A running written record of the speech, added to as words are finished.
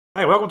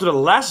Hi, welcome to the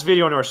last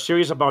video in our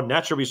series about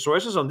natural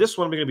resources. On this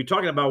one, we're going to be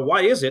talking about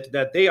why is it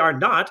that they are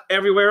not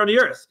everywhere on the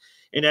Earth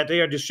and that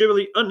they are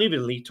distributed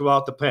unevenly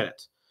throughout the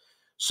planet.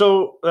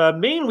 So,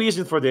 main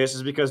reason for this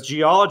is because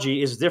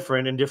geology is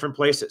different in different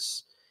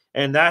places,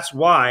 and that's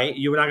why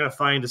you're not going to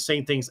find the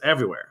same things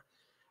everywhere.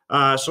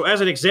 So, as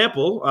an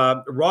example,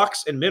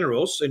 rocks and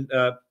minerals in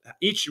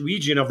each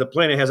region of the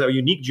planet has a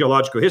unique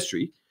geological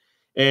history,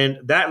 and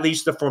that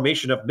leads to the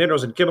formation of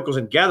minerals and chemicals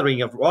and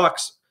gathering of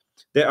rocks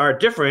that are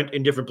different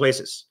in different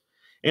places.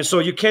 And so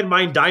you can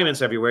mine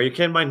diamonds everywhere, you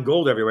can mine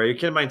gold everywhere, you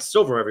can mine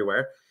silver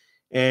everywhere,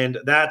 and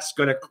that's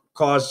going to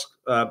cause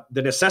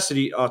the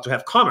necessity to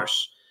have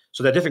commerce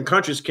so that different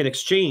countries can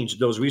exchange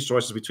those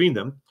resources between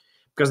them.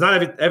 Because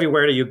not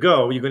everywhere that you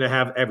go, you're going to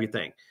have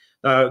everything.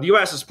 The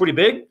U.S. is pretty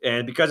big,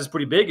 and because it's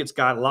pretty big, it's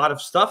got a lot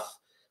of stuff.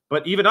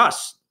 But even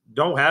us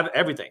don't have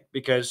everything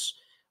because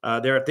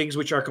there are things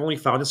which are only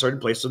found in certain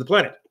places of the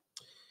planet.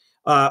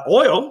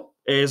 Oil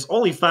is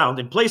only found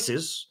in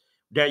places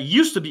that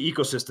used to be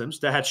ecosystems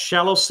that had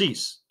shallow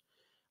seas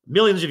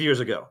millions of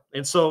years ago.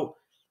 And so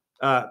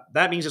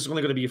that means it's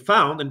only going to be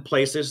found in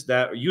places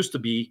that used to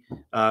be,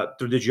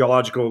 through the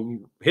geological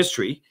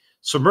history,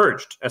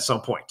 submerged at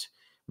some point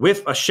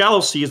with a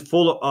shallow sea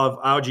full of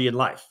algae and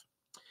life.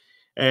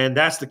 And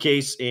that's the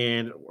case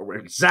in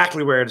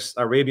exactly where the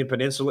Arabian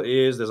Peninsula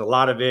is. There's a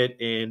lot of it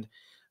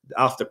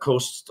off the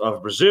coast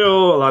of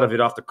Brazil, a lot of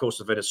it off the coast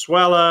of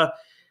Venezuela.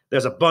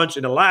 There's a bunch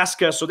in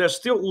Alaska. So there's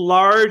still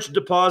large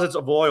deposits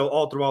of oil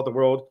all throughout the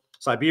world.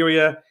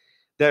 Siberia,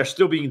 they're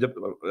still being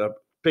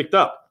picked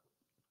up.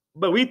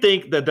 But we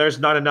think that there's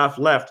not enough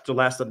left to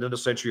last another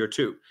century or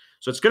two.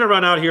 So it's going to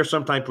run out here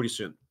sometime pretty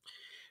soon.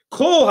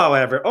 Coal,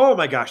 however, oh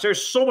my gosh,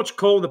 there's so much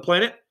coal on the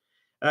planet.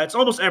 It's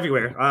almost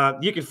everywhere.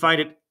 You can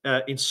find it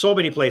in so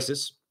many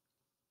places,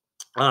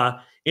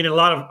 in a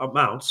lot of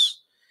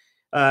amounts.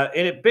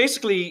 And it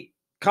basically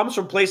comes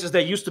from places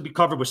that used to be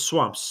covered with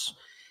swamps.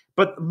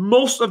 But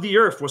most of the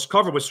Earth was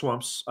covered with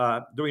swamps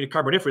during the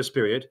Carboniferous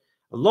period,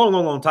 a long,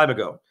 long, long time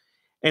ago.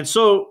 And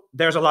so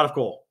there's a lot of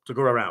coal to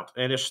go around,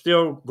 and it's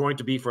still going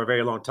to be for a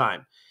very long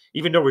time,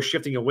 even though we're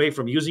shifting away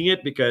from using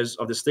it because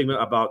of the stigma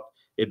about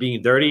it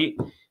being dirty,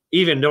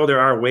 even though there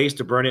are ways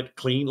to burn it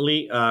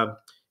cleanly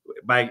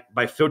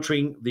by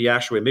filtering the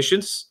actual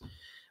emissions.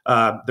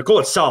 The coal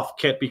itself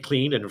can't be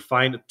cleaned and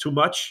refined too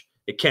much.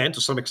 It can to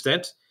some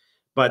extent,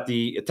 but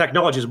the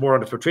technology is more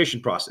on the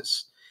filtration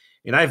process.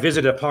 And I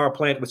visited a power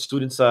plant with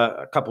students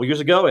a couple of years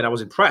ago, and I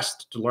was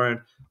impressed to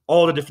learn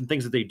all the different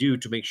things that they do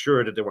to make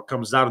sure that what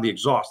comes out of the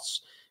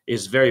exhausts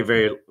is very,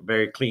 very,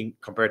 very clean,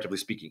 comparatively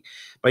speaking.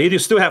 But you do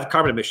still have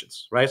carbon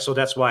emissions, right? So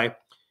that's why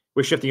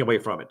we're shifting away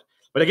from it.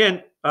 But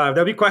again,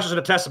 there'll be questions in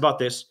the test about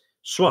this.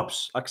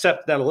 Swamps,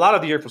 except that a lot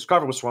of the Earth was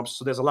covered with swamps,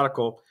 so there's a lot of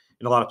coal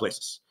in a lot of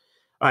places.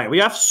 All right, we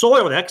have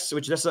soil next,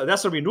 which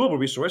that's a renewable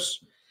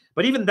resource,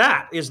 but even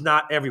that is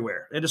not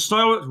everywhere. And the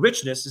soil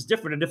richness is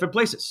different in different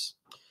places.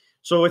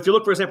 So if you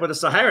look, for example, at the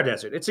Sahara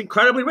Desert, it's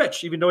incredibly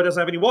rich, even though it doesn't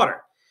have any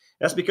water.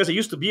 That's because it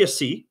used to be a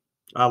sea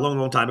a long,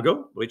 long time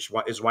ago, which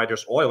is why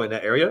there's oil in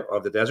that area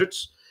of the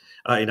deserts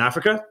in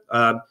Africa.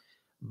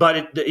 But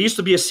it used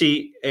to be a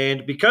sea,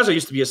 and because it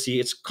used to be a sea,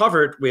 it's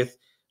covered with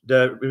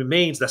the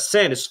remains. The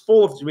sand is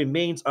full of the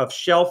remains of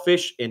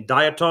shellfish and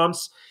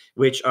diatoms,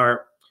 which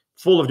are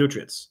full of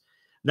nutrients.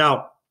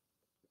 Now,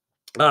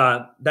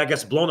 that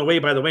gets blown away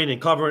by the wind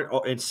and covered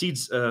and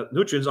seeds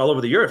nutrients all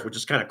over the earth, which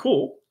is kind of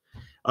cool.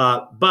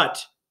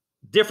 But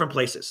different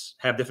places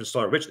have different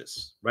soil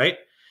richness, right?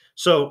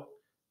 So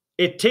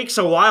it takes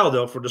a while,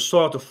 though, for the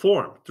soil to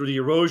form through the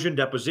erosion,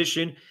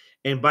 deposition,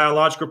 and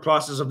biological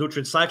process of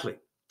nutrient cycling.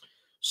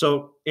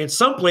 So in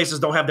some places,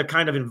 don't have the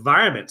kind of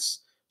environments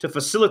to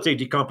facilitate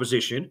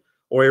decomposition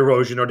or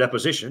erosion or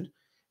deposition,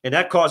 and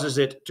that causes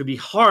it to be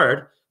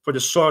hard for the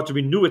soil to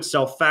renew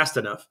itself fast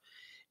enough.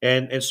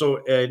 And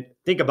so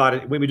think about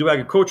it, when we do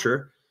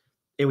agriculture,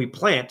 and we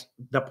plant,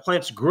 the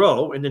plants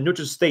grow and the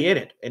nutrients stay in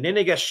it. And then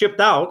they get shipped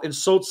out and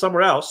sold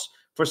somewhere else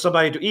for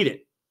somebody to eat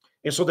it.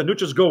 And so the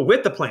nutrients go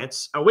with the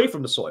plants away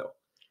from the soil.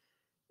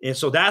 And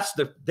so that's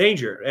the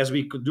danger as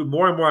we do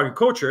more and more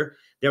agriculture,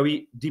 that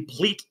we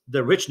deplete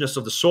the richness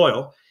of the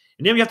soil.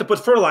 And then we have to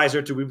put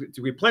fertilizer to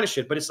replenish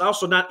it. But it's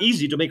also not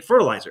easy to make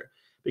fertilizer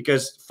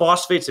because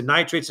phosphates and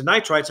nitrates and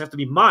nitrites have to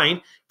be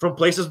mined from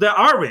places that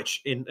are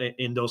rich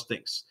in those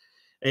things.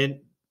 And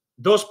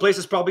those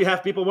places probably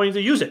have people wanting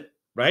to use it.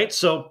 Right?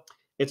 So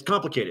it's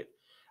complicated.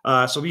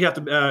 So we have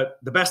to,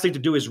 the best thing to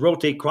do is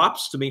rotate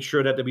crops to make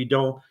sure that we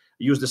don't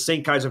use the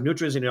same kinds of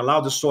nutrients and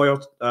allow the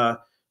soil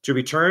to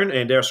return.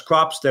 And there's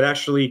crops that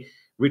actually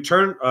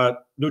return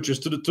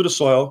nutrients to the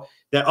soil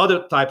that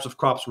other types of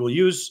crops will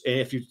use.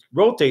 And if you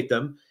rotate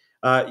them,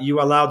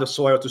 you allow the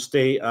soil to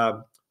stay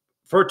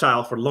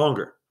fertile for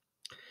longer.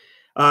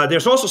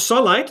 There's also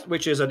sunlight,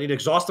 which is an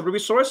inexhaustible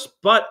resource,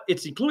 but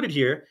it's included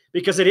here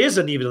because it is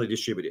unevenly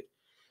distributed.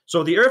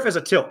 So the Earth has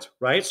a tilt,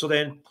 right? So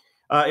then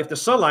if the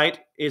sunlight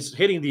is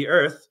hitting the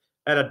Earth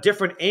at a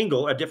different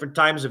angle at different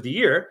times of the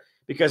year,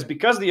 because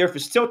the Earth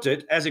is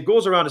tilted, as it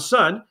goes around the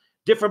sun,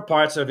 different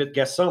parts of it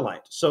get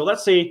sunlight. So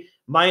let's say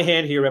my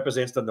hand here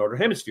represents the northern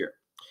hemisphere,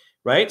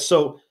 right?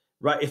 So,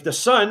 right, if the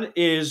sun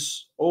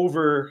is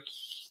over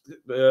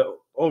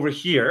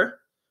here,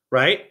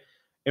 right,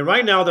 and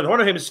right now the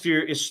northern hemisphere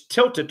is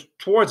tilted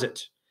towards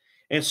it,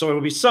 and so it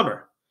will be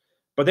summer.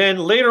 But then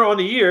later on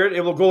the year,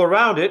 it will go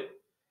around it,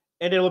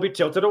 and it will be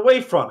tilted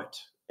away from it,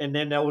 and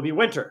then that will be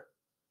winter.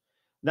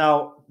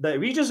 Now, the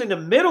regions in the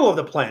middle of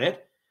the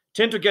planet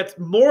tend to get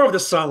more of the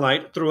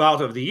sunlight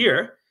throughout of the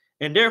year,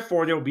 and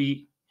therefore they'll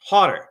be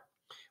hotter,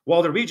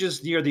 while the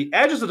regions near the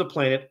edges of the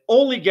planet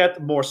only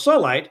get more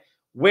sunlight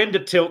when the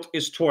tilt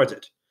is towards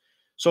it.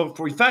 So,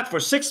 in fact, for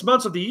 6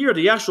 months of the year,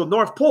 the actual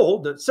North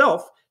Pole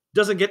itself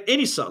doesn't get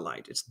any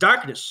sunlight. It's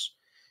darkness.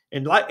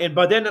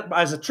 But then,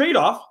 as a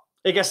trade-off,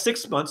 it gets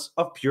 6 months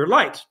of pure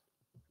light.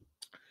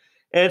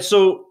 And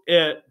so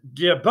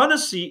the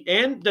abundance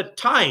and the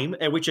time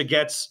at which it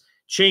gets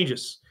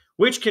changes,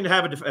 which can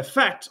have an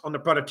effect on the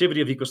productivity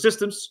of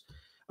ecosystems.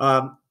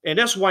 And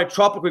that's why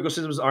tropical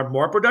ecosystems are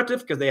more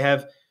productive, because they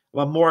have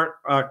a more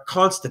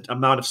constant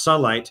amount of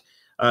sunlight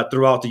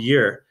throughout the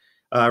year,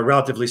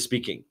 relatively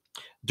speaking.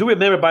 Do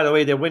remember, by the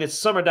way, that when it's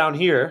summer down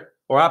here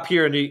or up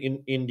here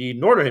in the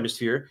northern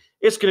hemisphere,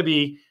 it's going to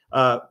be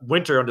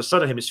winter on the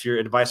southern hemisphere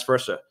and vice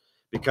versa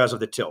because of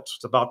the tilt.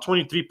 It's about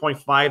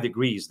 23.5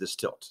 degrees, this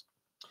tilt.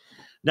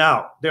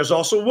 Now, there's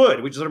also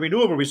wood, which is a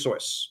renewable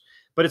resource,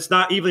 but it's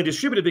not evenly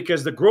distributed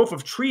because the growth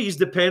of trees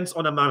depends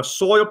on the amount of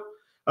soil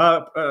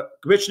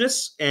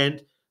richness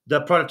and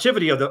the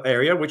productivity of the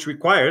area, which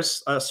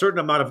requires a certain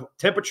amount of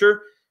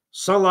temperature,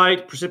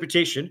 sunlight,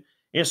 precipitation.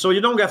 And so you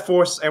don't get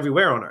forests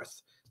everywhere on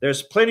Earth.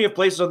 There's plenty of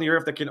places on the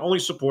Earth that can only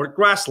support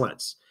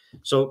grasslands.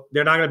 So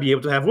they're not going to be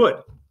able to have wood.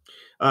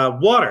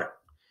 Water.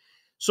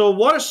 So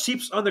water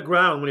seeps on the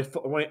ground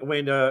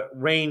when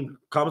rain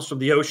comes from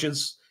the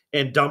oceans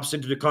and dumps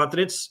into the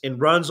continents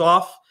and runs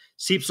off,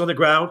 seeps on the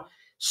ground.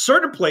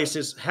 Certain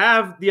places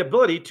have the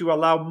ability to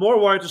allow more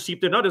water to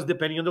seep than others,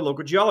 depending on the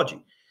local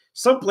geology.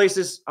 Some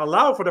places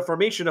allow for the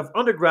formation of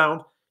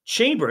underground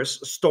chambers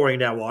storing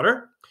that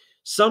water.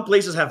 Some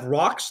places have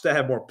rocks that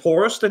have more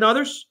porous than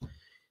others.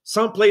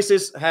 Some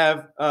places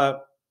have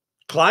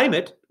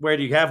climate where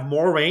you have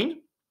more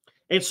rain.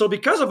 And so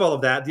because of all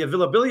of that, the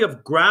availability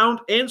of ground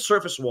and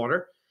surface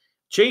water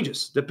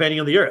changes depending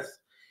on the Earth.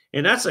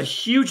 And that's a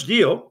huge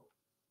deal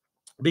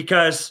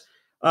because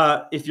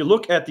if you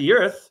look at the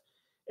Earth,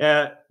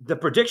 the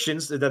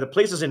predictions that the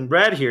places in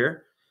red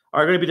here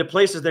are going to be the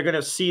places they're going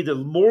to see the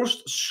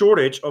most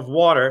shortage of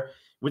water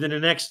within the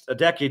next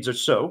decades or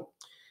so.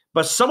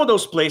 But some of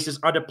those places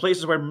are the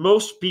places where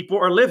most people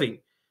are living,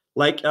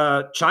 like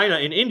China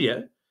and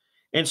India.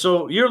 And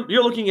so you're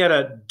looking at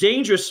a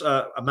dangerous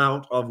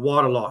amount of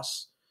water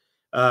loss.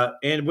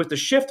 And with the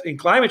shift in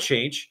climate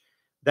change,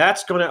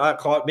 that's going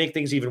to make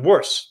things even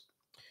worse.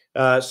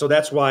 So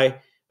that's why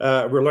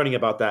we're learning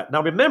about that.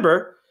 Now,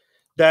 remember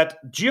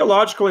that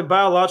geological and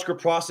biological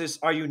processes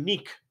are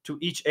unique to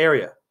each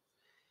area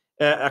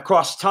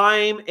across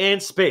time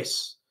and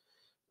space.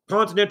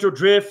 Continental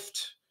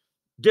drift,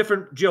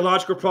 different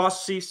geological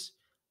processes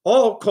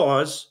all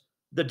cause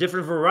the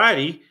different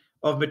variety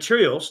of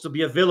materials to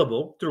be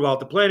available throughout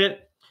the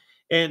planet.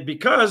 And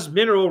because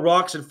mineral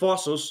rocks and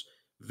fossils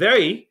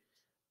vary,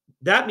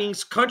 that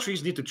means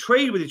countries need to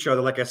trade with each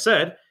other, like I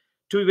said,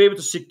 to be able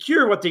to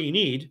secure what they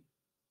need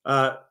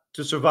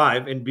to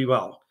survive and be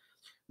well.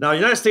 Now, the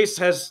United States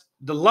has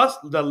the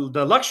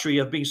luxury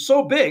of being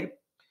so big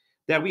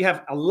that we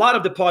have a lot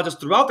of deposits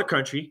throughout the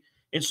country,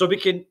 and so we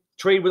can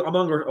trade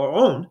among our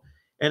own.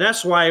 And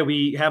that's why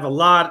we have a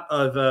lot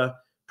of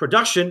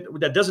production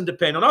that doesn't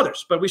depend on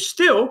others. But we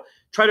still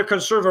try to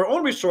conserve our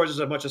own resources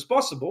as much as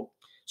possible.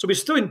 So we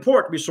still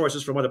import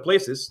resources from other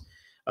places,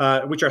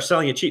 which are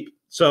selling it cheap.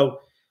 So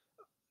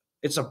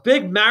it's a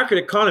big market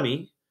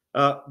economy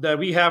that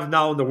we have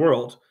now in the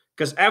world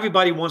because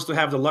everybody wants to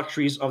have the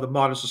luxuries of the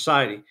modern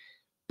society.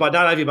 But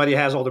not everybody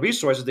has all the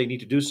resources they need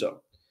to do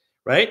so,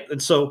 right?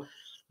 And so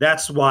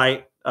that's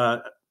why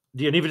the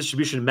uneven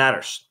distribution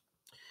matters.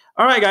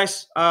 All right,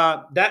 guys,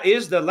 that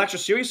is the lecture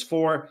series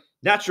for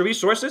natural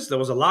resources. There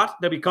was a lot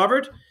that we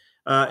covered,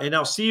 and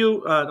I'll see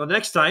you the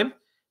next time.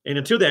 And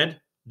until then,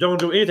 don't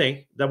do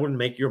anything that wouldn't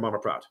make your mama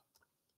proud.